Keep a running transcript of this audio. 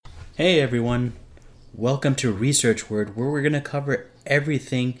Hey everyone, welcome to Research Word, where we're going to cover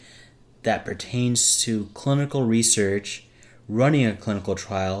everything that pertains to clinical research, running a clinical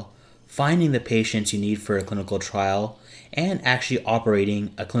trial, finding the patients you need for a clinical trial, and actually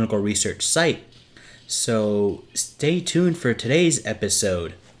operating a clinical research site. So stay tuned for today's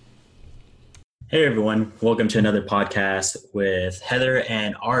episode. Hey everyone, welcome to another podcast with Heather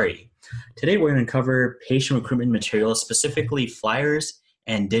and Ari. Today we're going to cover patient recruitment materials, specifically flyers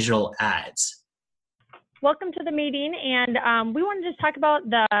and digital ads. Welcome to the meeting, and we wanted to talk about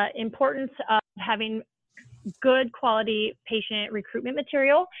the importance of having good quality patient recruitment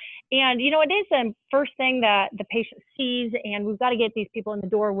material. And, it is the first thing that the patient sees, and we've got to get these people in the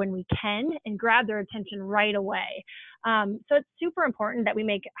door when we can and grab their attention right away. So it's super important that we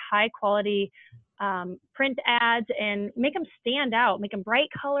make high quality print ads and make them stand out, make them bright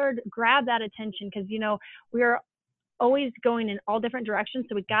colored, grab that attention, because, we're always going in all different directions,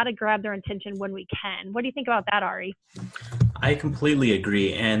 so we got to grab their attention when we can. What do you think about that, Ari? I completely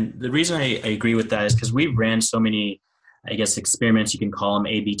agree, and the reason I agree with that is because we ran so many, experiments, you can call them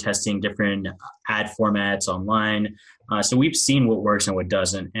A/B testing, different ad formats online. So we've seen what works and what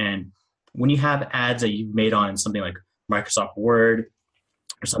doesn't. And when you have ads that you've made on something like Microsoft Word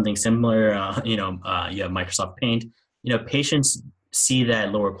or something similar, you have Microsoft Paint, patients see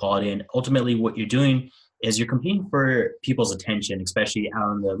that lower quality, and ultimately what you're doing is you're competing for people's attention, especially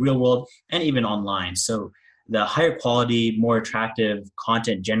out in the real world and even online. So the higher quality, more attractive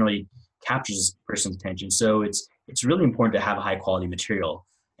content generally captures a person's attention. So it's really important to have a high quality material.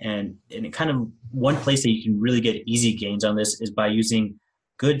 And it kind of one place that you can really get easy gains on this is by using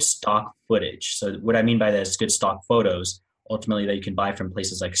good stock footage. So what I mean by that is good stock photos, ultimately that you can buy from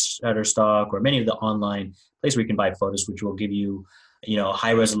places like Shutterstock or many of the online places where you can buy photos, which will give you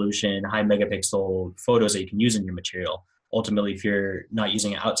high resolution, high megapixel photos that you can use in your material. Ultimately, if you're not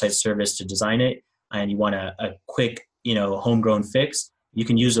using an outside service to design it and you want a quick, homegrown fix, you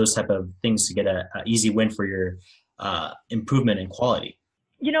can use those type of things to get an easy win for your improvement in quality.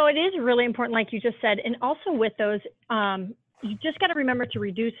 It is really important, like you just said, and also with those, you just got to remember to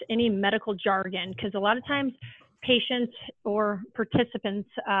reduce any medical jargon, because a lot of times patients or participants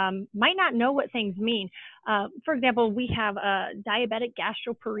might not know what things mean. For example, we have a diabetic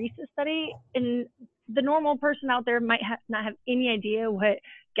gastroparesis study, and the normal person out there might not have any idea what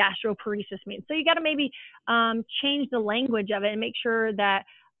gastroparesis means. So you got to maybe change the language of it and make sure that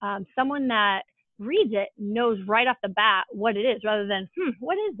someone that reads it knows right off the bat what it is, rather than,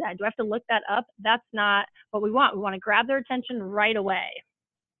 what is that? Do I have to look that up? That's not what we want. We want to grab their attention right away.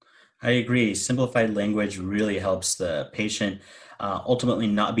 I agree. Simplified language really helps the patient ultimately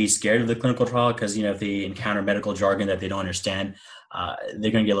not be scared of the clinical trial, because if they encounter medical jargon that they don't understand, they're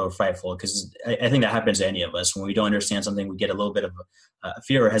going to get a little frightful, because I think that happens to any of us. When we don't understand something, we get a little bit of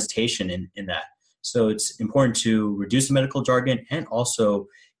fear or hesitation in that. So it's important to reduce the medical jargon and also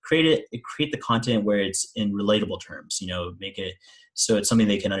create the content where it's in relatable terms. Make it so it's something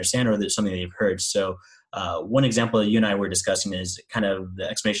they can understand or it's something they've heard. So one example that you and I were discussing is kind of the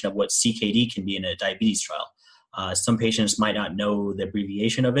explanation of what CKD can be in a diabetes trial. Some patients might not know the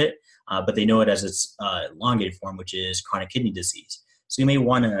abbreviation of it, but they know it as its elongated form, which is chronic kidney disease. So you may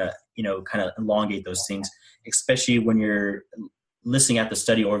want to, kind of elongate those things, especially when you're listening at the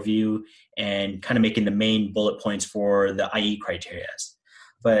study overview and kind of making the main bullet points for the IE criteria.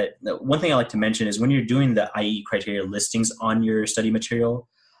 But one thing I like to mention is when you're doing the IE criteria listings on your study material,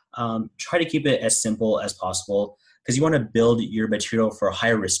 try to keep it as simple as possible, because you want to build your material for a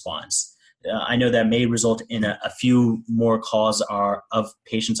higher response. I know that may result in a few more calls of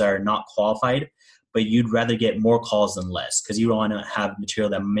patients that are not qualified, but you'd rather get more calls than less, because you want to have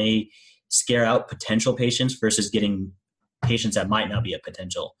material that may scare out potential patients versus getting patients that might not be a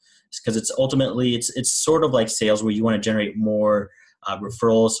potential. Because it's ultimately, it's sort of like sales, where you want to generate more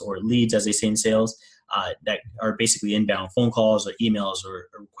referrals or leads, as they say in sales, that are basically inbound phone calls or emails or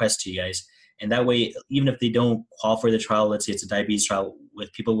requests to you guys. And that way, even if they don't qualify for the trial, let's say it's a diabetes trial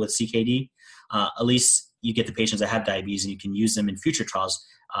with people with CKD, at least you get the patients that have diabetes, and you can use them in future trials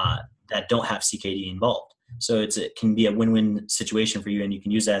that don't have CKD involved. So it can be a win-win situation for you, and you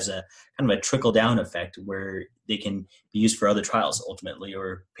can use that as a kind of a trickle-down effect where they can be used for other trials ultimately,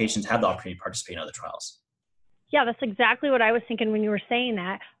 or patients have the opportunity to participate in other trials. Yeah, that's exactly what I was thinking when you were saying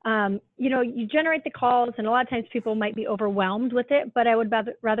that. You generate the calls, and a lot of times people might be overwhelmed with it, but I would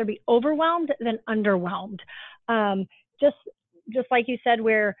rather be overwhelmed than underwhelmed. Just like you said,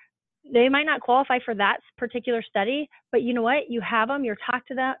 where they might not qualify for that particular study, but you know what? You have them, you're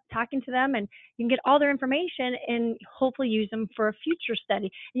talking to them, and you can get all their information and hopefully use them for a future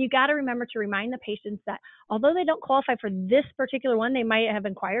study. And you got to remember to remind the patients that although they don't qualify for this particular one they might have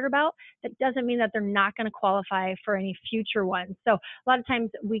inquired about, that doesn't mean that they're not going to qualify for any future ones. So a lot of times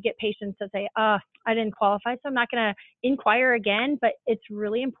we get patients that say, I didn't qualify, so I'm not going to inquire again. But it's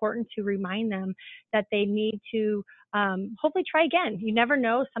really important to remind them that they need to hopefully try again. You never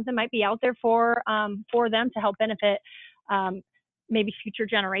know, something might be out there for them to help benefit maybe future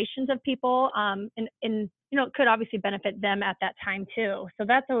generations of people, and it could obviously benefit them at that time too. So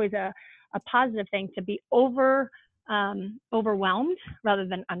that's always a positive thing, to be overwhelmed rather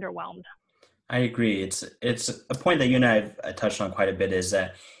than underwhelmed. I agree. It's a point that you and I have touched on quite a bit, is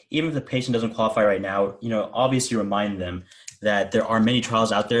that even if the patient doesn't qualify right now, obviously remind them that there are many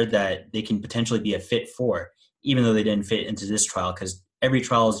trials out there that they can potentially be a fit for, even though they didn't fit into this trial, because every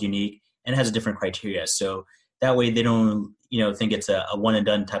trial is unique and has a different criteria. So that way they don't, think it's a one and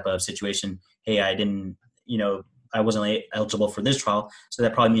done type of situation. Hey, I wasn't eligible for this trial, so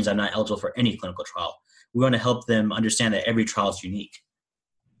that probably means I'm not eligible for any clinical trial. We want to help them understand that every trial is unique.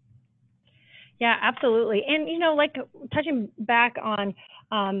 Yeah, absolutely. And, like touching back on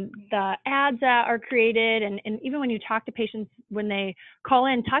the ads that are created, and even when you talk to patients, when they call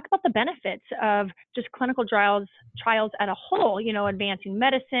in, talk about the benefits of just clinical trials at a whole, advancing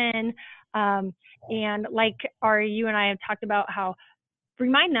medicine. And like you and I have talked about, how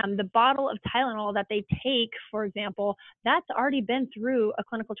remind them the bottle of Tylenol that they take, for example, that's already been through a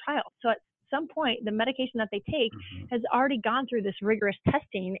clinical trial. So at some point, the medication that they take has already gone through this rigorous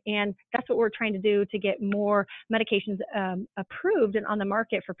testing, and that's what we're trying to do to get more medications approved and on the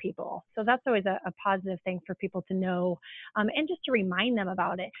market for people. So that's always a positive thing for people to know, and just to remind them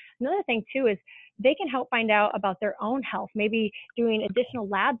about it. Another thing too is they can help find out about their own health, maybe doing additional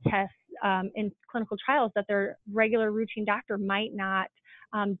lab tests in clinical trials that their regular routine doctor might not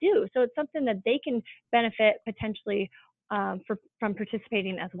do. So it's something that they can benefit potentially from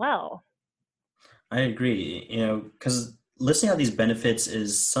participating as well. I agree, because listing out these benefits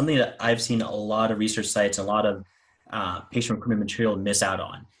is something that I've seen a lot of research sites, a lot of patient recruitment material miss out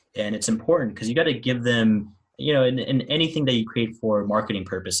on. And it's important because you got to give them, in anything that you create for marketing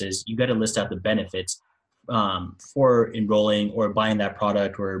purposes, you got to list out the benefits for enrolling or buying that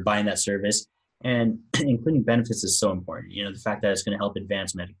product or buying that service. And including benefits is so important. The fact that it's going to help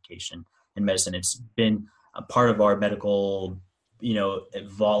advance medication and medicine. It's been a part of our medical,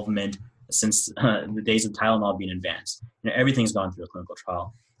 involvement since the days of Tylenol being advanced. Everything's gone through a clinical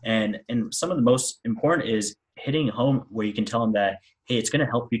trial. And some of the most important is hitting home where you can tell them that, hey, it's going to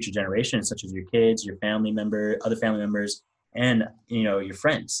help future generations, such as your kids, your family member, other family members, and, your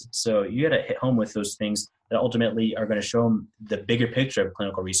friends. So you got to hit home with those things that ultimately are going to show them the bigger picture of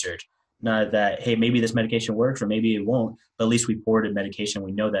clinical research. Not that, hey, maybe this medication works or maybe it won't, but at least we forwarded medication.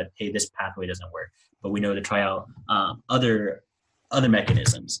 We know that, hey, this pathway doesn't work, but we know to try out other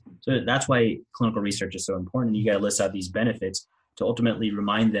mechanisms. So that's why clinical research is so important. You got to list out these benefits to ultimately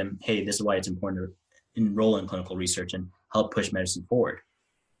remind them, hey, this is why it's important to enroll in clinical research and help push medicine forward.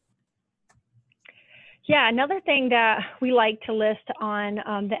 Yeah, another thing that we like to list on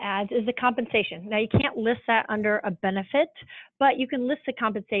the ads is the compensation. Now, you can't list that under a benefit, but you can list the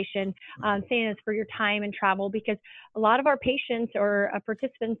compensation, saying it's for your time and travel, because a lot of our patients or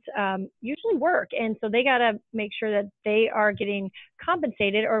participants usually work. And so they got to make sure that they are getting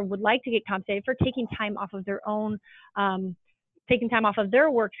compensated, or would like to get compensated for taking time off of their own, taking time off of their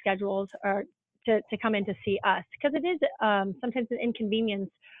work schedules, or to come in to see us, because it is sometimes an inconvenience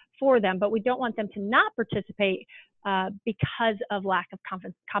for them, but we don't want them to not participate because of lack of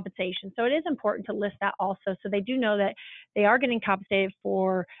compensation. So it is important to list that also, so they do know that they are getting compensated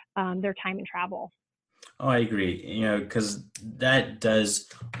for their time and travel. Oh, I agree, because that does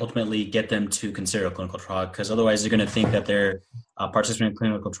ultimately get them to consider a clinical trial, because otherwise they're going to think that they're participating in a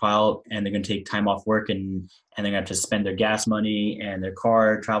clinical trial and they're going to take time off work and they're going to have to spend their gas money and their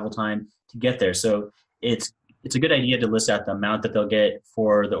car travel time to get there. So it's a good idea to list out the amount that they'll get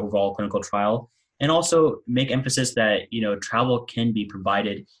for the overall clinical trial, and also make emphasis that, travel can be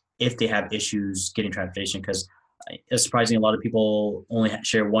provided if they have issues getting transportation, because it's surprising a lot of people only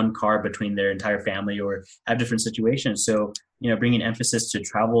share one car between their entire family or have different situations. So, bringing emphasis to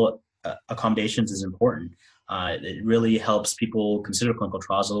travel accommodations is important. It really helps people consider clinical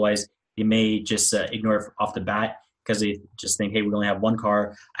trials. Otherwise, they may just ignore it off the bat, because they just think, hey, we only have one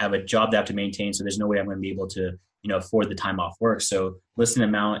car. I have a job that I have to maintain, so there's no way I'm going to be able to, afford the time off work. So listing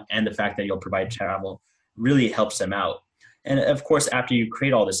them out and the fact that you'll provide travel really helps them out. And of course, after you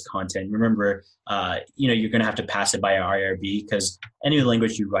create all this content, remember, you're going to have to pass it by an IRB, because any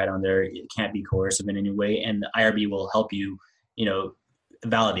language you write on there, it can't be coercive in any way. And the IRB will help you,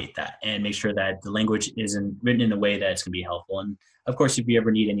 validate that and make sure that the language isn't written in a way that's going to be helpful. And of course, if you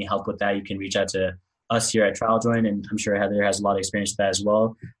ever need any help with that, you can reach out to us here at TrialJoin, and I'm sure Heather has a lot of experience with that as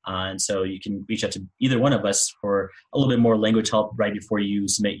well. And so you can reach out to either one of us for a little bit more language help right before you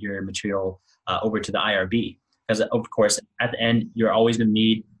submit your material over to the IRB. Because of course, at the end, you're always going to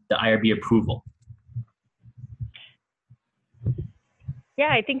need the IRB approval. Yeah,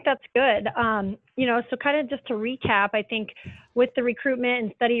 I think that's good. So kind of just to recap, I think with the recruitment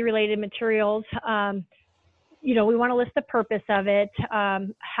and study related materials, we want to list the purpose of it,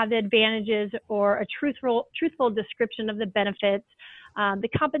 have the advantages or a truthful description of the benefits, the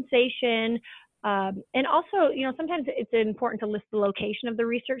compensation, and also, sometimes it's important to list the location of the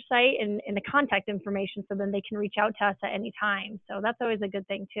research site and the contact information, so then they can reach out to us at any time. So that's always a good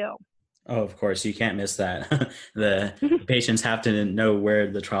thing too. Oh, of course, you can't miss that. The patients have to know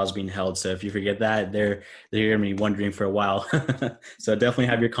where the trial is being held. So if you forget that, they're going to be wondering for a while. So definitely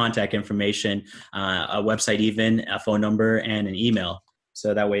have your contact information, a website, even a phone number, and an email.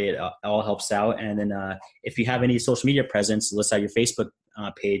 So that way it all helps out. And then if you have any social media presence, list out your Facebook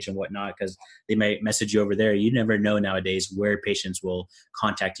page and whatnot, because they might message you over there. You never know nowadays where patients will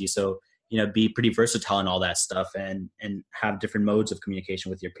contact you. So be pretty versatile in all that stuff, and have different modes of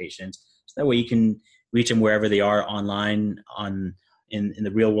communication with your patients. So that way you can reach them wherever they are online, in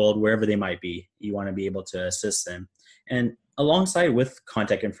the real world, wherever they might be. You want to be able to assist them. And alongside with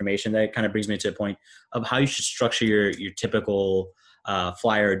contact information, that kind of brings me to a point of how you should structure your typical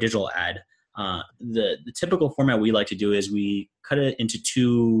flyer or digital ad. The typical format we like to do is we cut it into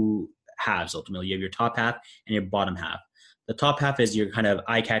two halves. Ultimately, you have your top half and your bottom half. The top half is your kind of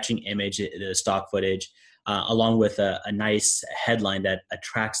eye-catching image, the stock footage, along with a nice headline that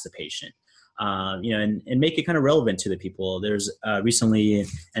attracts the patient, and make it kind of relevant to the people. There's recently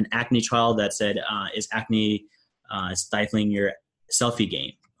an acne trial that said, is acne stifling your selfie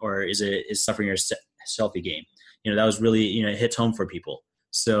game, or is suffering your selfie game? That was really, it hits home for people.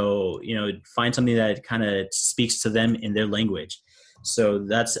 So, find something that kind of speaks to them in their language. So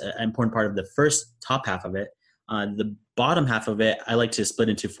that's an important part of the first top half of it. The bottom half of it, I like to split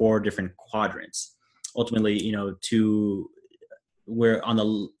into 4 different quadrants. Ultimately, where on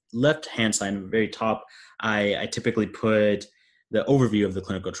the left-hand side, very top, I typically put the overview of the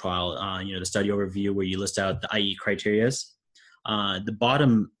clinical trial, the study overview, where you list out the IE criteria. The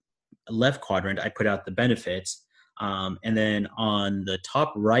bottom left quadrant, I put out the benefits. And then on the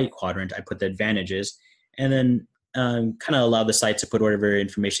top right quadrant, I put the advantages. And then kind of allow the site to put whatever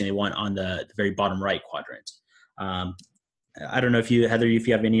information they want on the very bottom right quadrant. I don't know Heather, if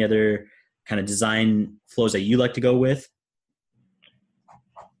you have any other kind of design flows that you like to go with.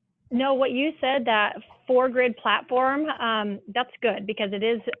 No, what you said, that 4-grid platform, that's good, because it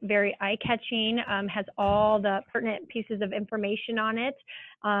is very eye-catching, has all the pertinent pieces of information on it.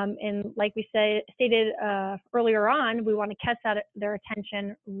 And like we stated earlier on, we want to catch their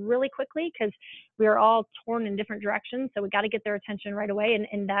attention really quickly, because we are all torn in different directions. So we got to get their attention right away.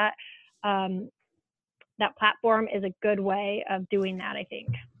 And that platform is a good way of doing that, I think.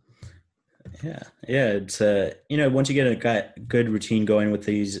 Yeah. It's once you get a good routine going with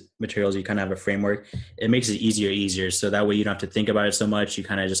these materials, you kind of have a framework. It makes it easier. So that way you don't have to think about it so much. You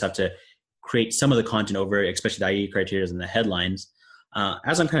kind of just have to create some of the content over it, especially the IE criteria and the headlines.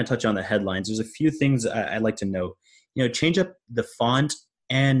 As I'm kind of touching on the headlines, there's a few things I'd like to note. Change up the font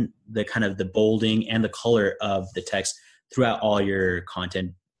and the kind of the bolding and the color of the text throughout all your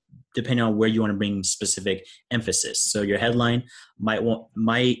content, depending on where you want to bring specific emphasis. So your headline might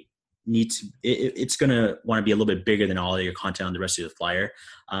need to, it's going to want to be a little bit bigger than all of your content on the rest of the flyer.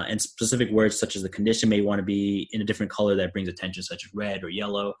 And specific words such as the condition may want to be in a different color that brings attention, such as red or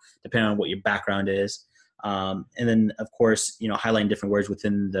yellow, depending on what your background is. And then, of course, highlighting different words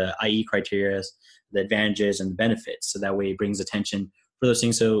within the IE criteria, the advantages and the benefits. So that way it brings attention for those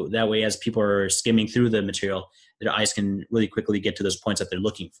things. So that way, as people are skimming through the material, their eyes can really quickly get to those points that they're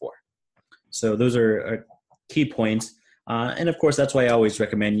looking for. So those are key points. And of course, that's why I always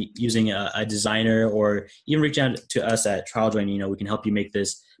recommend using a designer, or even reach out to us at TrialJoin. We can help you make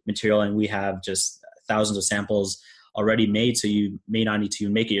this material, and we have just thousands of samples already made. So you may not need to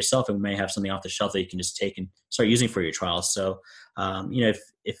make it yourself, and we may have something off the shelf that you can just take and start using for your trials. So,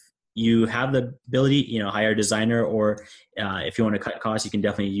 if you have the ability, hire a designer, or if you want to cut costs, you can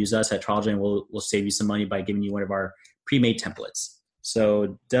definitely use us at TrialJoin. We'll save you some money by giving you one of our pre-made templates.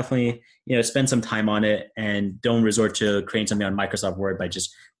 So definitely, spend some time on it, and don't resort to creating something on Microsoft Word by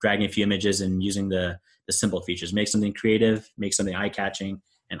just dragging a few images and using the the simple features. Make something creative, make something eye-catching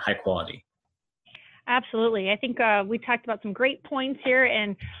and high quality. Absolutely. I think we talked about some great points here,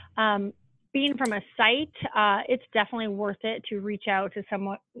 and being from a site, it's definitely worth it to reach out to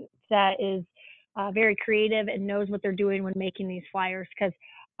someone that is very creative and knows what they're doing when making these flyers, because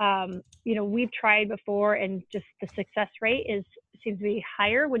we've tried before, and just the success rate seems to be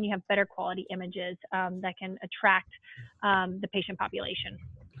higher when you have better quality images that can attract the patient population.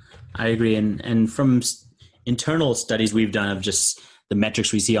 I agree. And from internal studies we've done of just the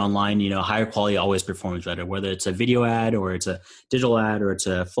metrics we see online, higher quality always performs better, whether it's a video ad or it's a digital ad or it's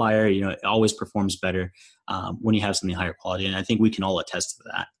a flyer, it always performs better when you have something higher quality. And I think we can all attest to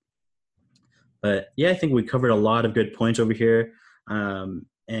that. But yeah, I think we covered a lot of good points over here.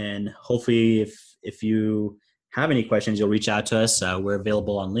 And hopefully if you have any questions, you'll reach out to us. We're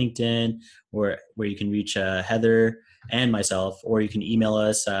available on LinkedIn, where you can reach Heather and myself, or you can email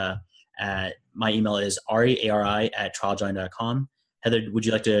us at, my email is ari@trialjoin.com. Heather, would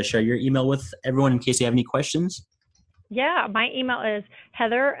you like to share your email with everyone in case you have any questions? Yeah, my email is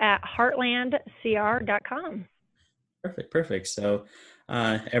heather@heartlandcr.com. Perfect. So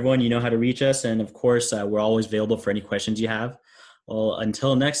everyone, you know how to reach us. And of course, we're always available for any questions you have. Well,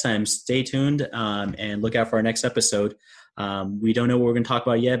 until next time, stay tuned and look out for our next episode. We don't know what we're going to talk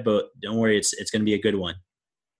about yet, but don't worry, it's going to be a good one.